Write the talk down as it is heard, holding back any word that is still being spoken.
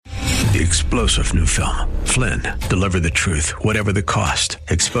The explosive new film, Flynn, deliver the truth, whatever the cost,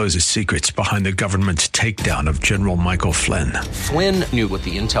 exposes secrets behind the government's takedown of General Michael Flynn. Flynn knew what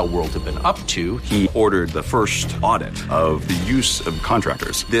the intel world had been up to. He ordered the first audit of the use of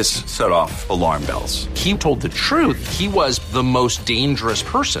contractors. This set off alarm bells. He told the truth. He was the most dangerous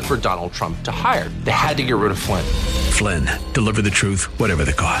person for Donald Trump to hire. They had to get rid of Flynn. Flynn, deliver the truth, whatever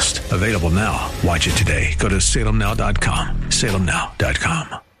the cost. Available now. Watch it today. Go to salemnow.com.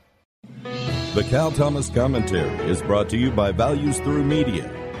 salemnow.com. The Cal Thomas Commentary is brought to you by Values Through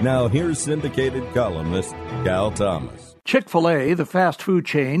Media. Now here's syndicated columnist Cal Thomas. Chick-fil-A, the fast food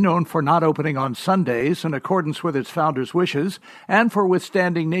chain known for not opening on Sundays in accordance with its founders' wishes and for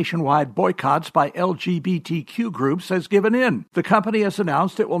withstanding nationwide boycotts by LGBTQ groups, has given in. The company has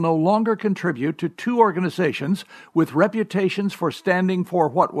announced it will no longer contribute to two organizations with reputations for standing for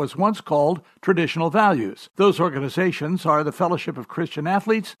what was once called traditional values. Those organizations are the Fellowship of Christian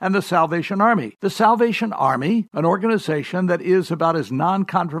Athletes and the Salvation Army. The Salvation Army, an organization that is about as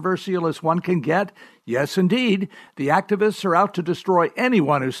non-controversial as one can get. Yes, indeed, the activists are out to destroy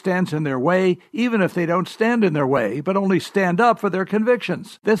anyone who stands in their way, even if they don't stand in their way, but only stand up for their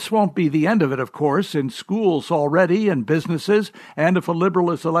convictions. This won't be the end of it, of course, in schools already, in businesses, and if a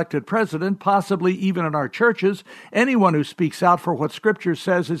liberal is elected president, possibly even in our churches, anyone who speaks out for what Scripture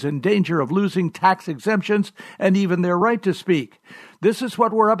says is in danger of losing tax exemptions and even their right to speak. This is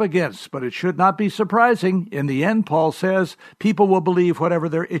what we're up against, but it should not be surprising. In the end, Paul says, people will believe whatever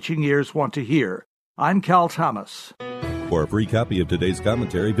their itching ears want to hear. I'm Cal Thomas. For a free copy of today's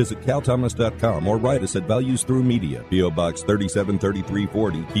commentary, visit calthomas.com or write us at Values Through Media, P.O. Box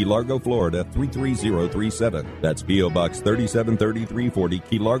 373340, Key Largo, Florida 33037. That's P.O. Box 373340,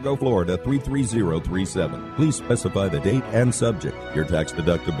 Key Largo, Florida 33037. Please specify the date and subject. Your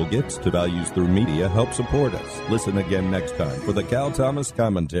tax-deductible gifts to Values Through Media help support us. Listen again next time for the Cal Thomas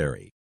Commentary.